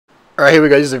Alright, here we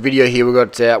go. This is a video here we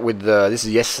got out with, this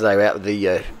is yesterday, out with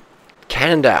the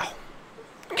Cannondale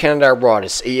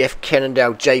riders, EF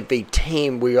Cannondale JV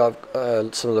team. We have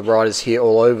some of the riders here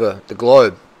all over the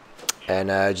globe. And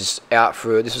just out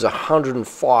for, this was a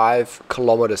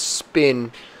 105-kilometer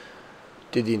spin.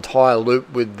 Did the entire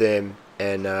loop with them.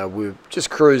 And we're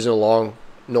just cruising along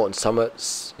Norton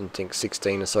Summits in, I think,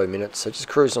 16 or so minutes. So just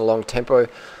cruising along tempo.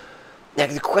 Now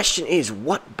the question is,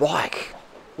 what bike?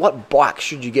 What bike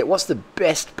should you get? What's the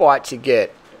best bike to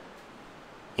get?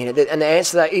 You know, and the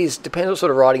answer to that is, depends what sort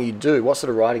of riding you do. What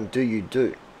sort of riding do you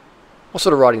do? What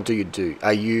sort of riding do you do?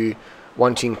 Are you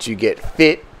wanting to get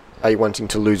fit? Are you wanting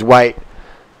to lose weight?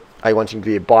 Are you wanting to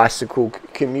be a bicycle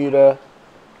commuter?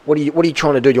 What are you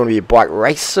trying to do? Do you want to be a bike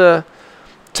racer?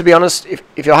 To be honest, if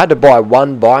I had to buy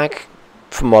one bike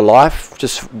for my life,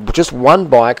 just one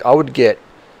bike, I would get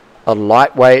a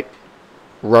lightweight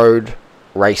road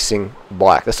racing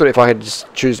bike. That's what, if I had to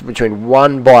just choose between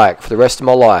one bike for the rest of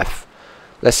my life.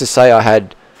 Let's just say I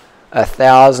had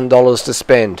 $1,000 to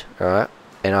spend, alright,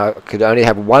 and I could only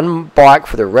have one bike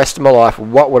for the rest of my life.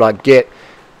 What would I get?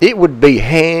 It would be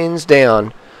hands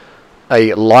down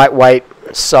a lightweight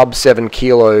sub 7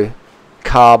 kilo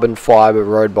carbon fiber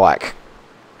road bike.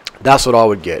 That's what I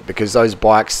would get, because those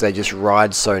bikes, they just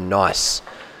ride so nice,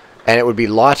 and it would be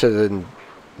lighter than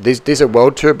these are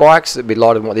world tour bikes. It'd be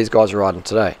lighter than what these guys are riding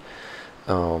today.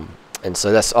 And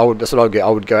so that's what I would get. I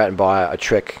would go out and buy a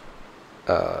Trek,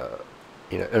 you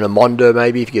know, an Amondo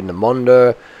maybe, if you get an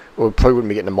Amondo. Or probably wouldn't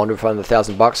be getting a Amondo for under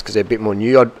 $1,000 because they're a bit more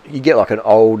new. You get like an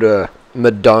older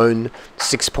Madone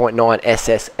 6.9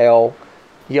 SSL.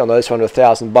 You get on those for under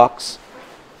 $1,000.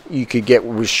 You could get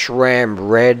with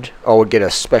SRAM Red. I would get a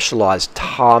Specialized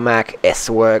Tarmac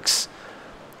S-Works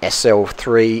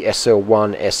SL3,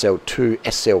 SL1, SL2,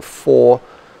 SL4,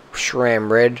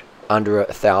 SRAM Red, under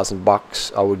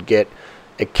 $1,000. I would get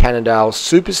a Cannondale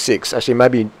Super 6. Actually,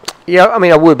 maybe, yeah, I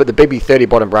mean, I would, but the BB30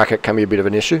 bottom bracket can be a bit of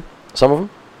an issue, some of them.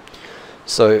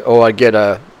 So, or I'd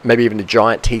get maybe even a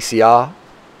Giant TCR,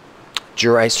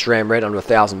 Durace SRAM Red, under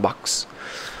 $1,000.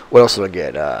 What else would I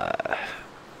get? A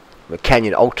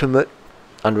Canyon Ultimate,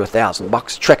 under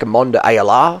 $1,000. Trek Amondo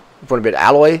ALR, if you want a bit of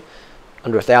alloy,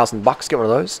 under $1,000, get one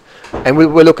of those. And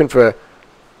we're looking for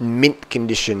mint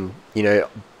condition, you know,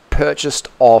 purchased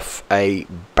off a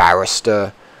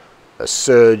barrister, a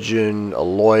surgeon, a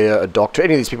lawyer, a doctor,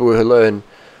 any of these people who earn,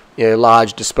 you know,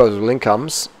 large disposable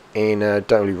incomes and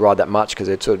don't really ride that much because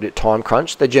they're sort of a bit time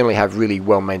crunched. They generally have really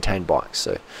well maintained bikes.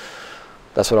 So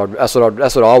that's what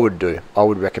I would do. I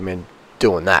would recommend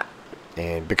doing that.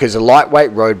 And because a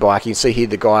lightweight road bike, you can see here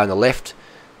the guy on the left.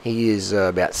 He is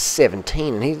about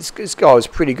 17, and this guy was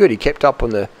pretty good. He kept up on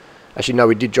the... Actually, no,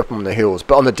 we did drop him on the hills.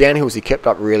 But on the downhills, he kept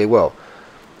up really well.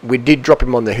 We did drop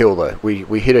him on the hill, though.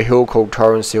 We hit a hill called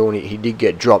Torrance Hill, and he did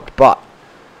get dropped. But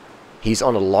he's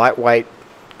on a lightweight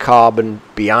carbon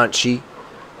Bianchi,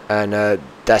 and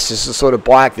that's just the sort of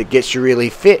bike that gets you really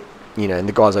fit. You know, and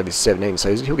the guy's over 17,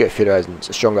 so he'll get fitter and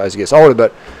stronger as he gets older.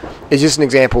 But it's just an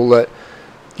example that...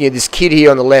 Yeah, this kid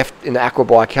here on the left in the aqua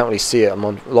bike, I can't really see it. I'm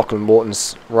on Lachlan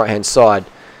Morton's right-hand side.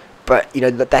 But, you know,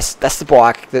 that's the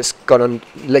bike that's going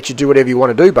to let you do whatever you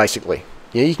want to do, basically.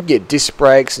 You know, you can get disc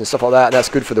brakes and stuff like that, and that's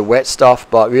good for the wet stuff.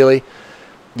 But really,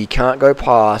 you can't go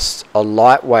past a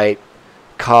lightweight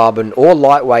carbon or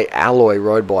lightweight alloy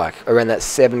road bike around that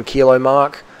 7 kilo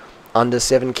mark. Under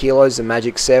 7 kilos, the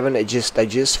Magic 7. They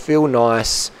just feel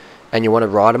nice, and you want to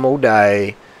ride them all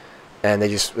day. And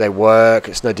they work.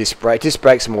 It's no disc brake. Disc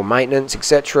brakes are more maintenance,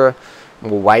 etc.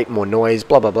 More weight, more noise,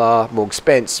 blah blah blah, more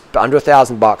expense. But under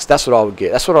 $1,000, that's what I would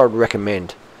get. That's what I would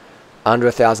recommend. Under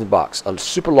 $1,000, a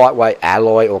super lightweight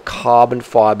alloy or carbon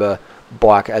fiber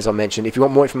bike, as I mentioned. If you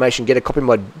want more information, get a copy of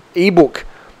my ebook.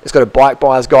 It's got a bike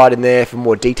buyer's guide in there for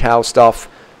more detailed stuff.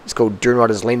 It's called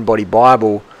Durianrider's Lean Body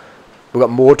Bible. We've got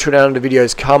more 200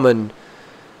 videos coming,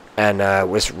 and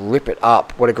let's rip it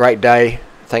up. What a great day.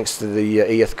 Thanks to the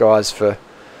EF guys for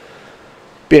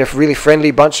being a really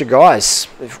friendly bunch of guys.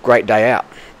 Great day out.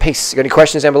 Peace. Got any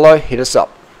questions down below? Hit us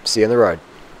up. See you on the road.